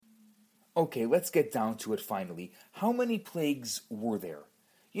Okay, let's get down to it finally. How many plagues were there?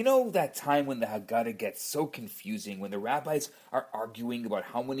 You know that time when the Haggadah gets so confusing, when the rabbis are arguing about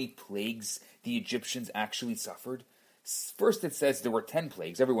how many plagues the Egyptians actually suffered? First it says there were 10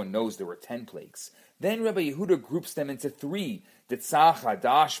 plagues. Everyone knows there were 10 plagues. Then Rabbi Yehuda groups them into 3. Ditzach,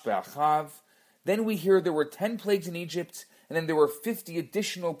 Hadash, Be'achav. Then we hear there were 10 plagues in Egypt, and then there were 50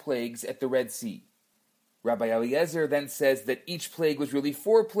 additional plagues at the Red Sea. Rabbi Eliezer then says that each plague was really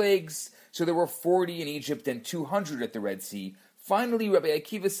 4 plagues, so there were 40 in Egypt and 200 at the Red Sea. Finally, Rabbi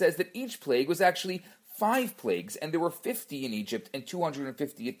Akiva says that each plague was actually 5 plagues, and there were 50 in Egypt and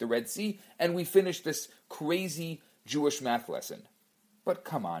 250 at the Red Sea, and we finished this crazy Jewish math lesson. But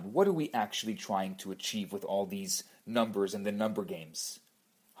come on, what are we actually trying to achieve with all these numbers and the number games?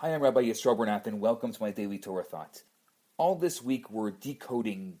 Hi, I'm Rabbi Yisrael Bernath, and welcome to my Daily Torah Thought. All this week we're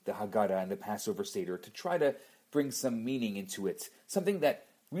decoding the Haggadah and the Passover Seder to try to bring some meaning into it, something that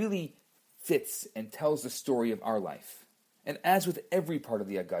really fits and tells the story of our life. And as with every part of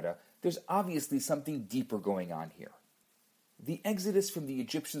the Haggadah, there's obviously something deeper going on here. The exodus from the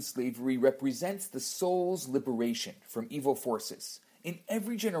Egyptian slavery represents the soul's liberation from evil forces. In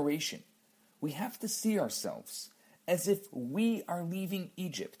every generation, we have to see ourselves as if we are leaving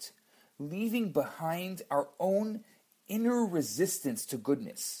Egypt, leaving behind our own inner resistance to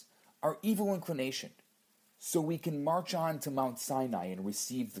goodness, our evil inclination, so we can march on to Mount Sinai and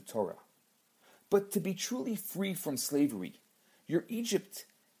receive the Torah. But to be truly free from slavery, your Egypt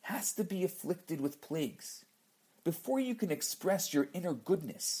has to be afflicted with plagues. Before you can express your inner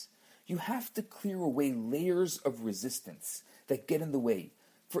goodness, you have to clear away layers of resistance that get in the way.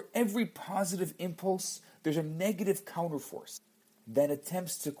 For every positive impulse, there's a negative counterforce that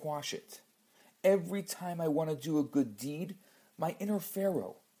attempts to quash it. Every time I want to do a good deed, my inner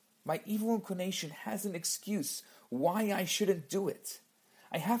Pharaoh, my evil inclination has an excuse why I shouldn't do it.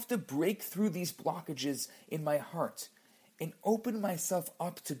 I have to break through these blockages in my heart and open myself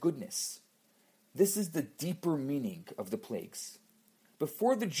up to goodness. This is the deeper meaning of the plagues.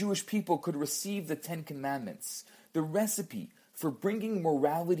 Before the Jewish people could receive the 10 Commandments, the recipe for bringing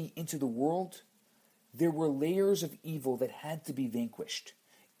morality into the world, there were layers of evil that had to be vanquished.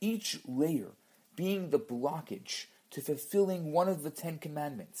 Each layer being the blockage to fulfilling one of the 10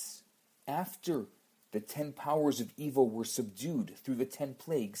 Commandments. After the 10 powers of evil were subdued through the 10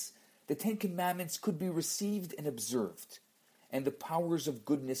 plagues, the 10 Commandments could be received and observed, and the powers of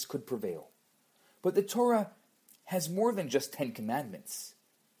goodness could prevail. But the Torah has more than just 10 Commandments.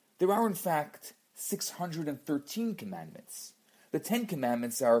 There are, in fact, 613 commandments. The 10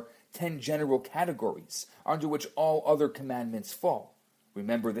 Commandments are 10 general categories under which all other commandments fall.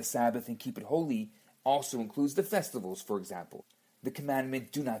 Remember the Sabbath and keep it holy also includes the festivals, for example. The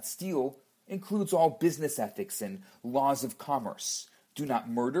commandment, do not steal, includes all business ethics and laws of commerce. Do not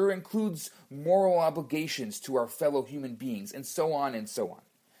murder includes moral obligations to our fellow human beings, and so on and so on.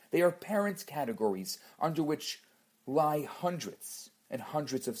 They are parent categories under which lie hundreds and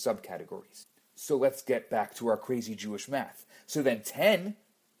hundreds of subcategories. So let's get back to our crazy Jewish math. So then 10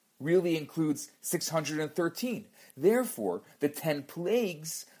 really includes 613. Therefore, the 10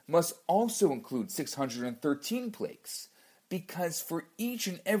 plagues must also include 613 plagues, because for each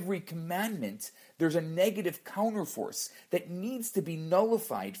and every commandment, there's a negative counterforce that needs to be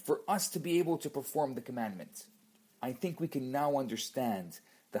nullified for us to be able to perform the commandment. I think we can now understand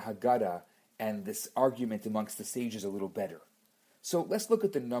the Haggadah and this argument amongst the sages a little better. So let's look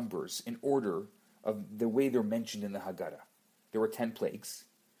at the numbers in order of the way they're mentioned in the Haggadah. There were 10 plagues.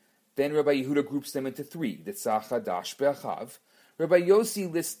 Then Rabbi Yehuda groups them into 3, the Tzach, Hadash, Be'achav. Rabbi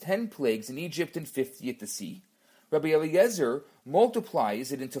Yossi lists 10 plagues in Egypt and 50 at the sea. Rabbi Eliezer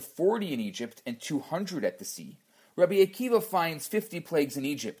multiplies it into 40 in Egypt and 200 at the sea. Rabbi Akiva finds 50 plagues in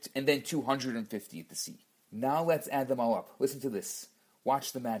Egypt and then 250 at the sea. Now let's add them all up. Listen to this.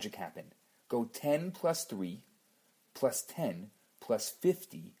 Watch the magic happen. Go 10 plus 3 plus 10 plus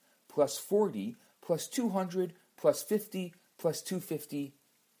 50 plus 40 plus 200 plus 50 plus 250,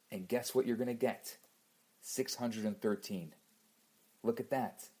 and guess what you're going to get? 613. Look at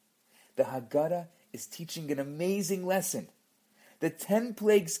that. The Haggadah is teaching an amazing lesson. The 10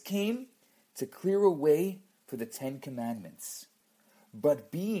 plagues came to clear a way for the 10 commandments. But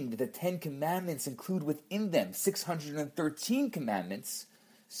being that the 10 commandments include within them 613 commandments,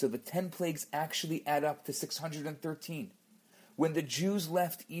 so the 10 plagues actually add up to 613. When the Jews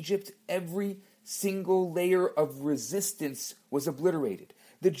left Egypt, every single layer of resistance was obliterated.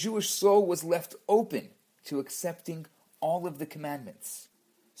 The Jewish soul was left open to accepting all of the commandments.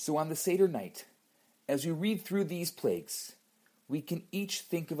 So on the Seder night, as we read through these plagues, we can each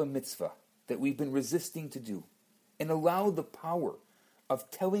think of a mitzvah that we've been resisting to do and allow the power of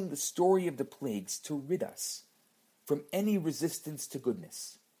telling the story of the plagues to rid us from any resistance to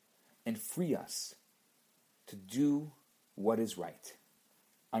goodness and free us to do what is right.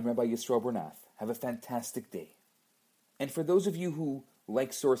 I'm Rabbi Yisroel Bernath. Have a fantastic day. And for those of you who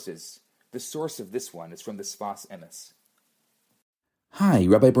like sources, the source of this one is from the Sfas Emes. Hi,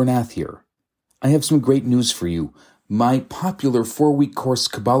 Rabbi Bernath here. I have some great news for you. My popular 4-week course,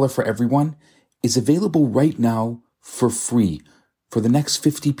 Kabbalah for Everyone, is available right now for free for the next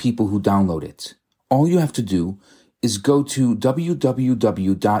 50 people who download it. All you have to do is go to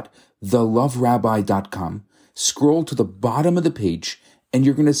www.theloverabbi.com, scroll to the bottom of the page, and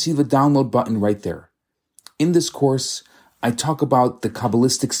you're going to see the download button right there. In this course, I talk about the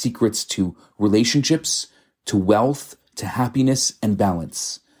Kabbalistic secrets to relationships, to wealth, to happiness, and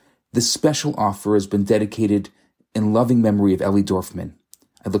balance. This special offer has been dedicated in loving memory of Ellie Dorfman.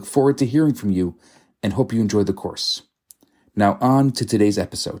 I look forward to hearing from you and hope you enjoy the course. Now on to today's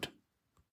episode.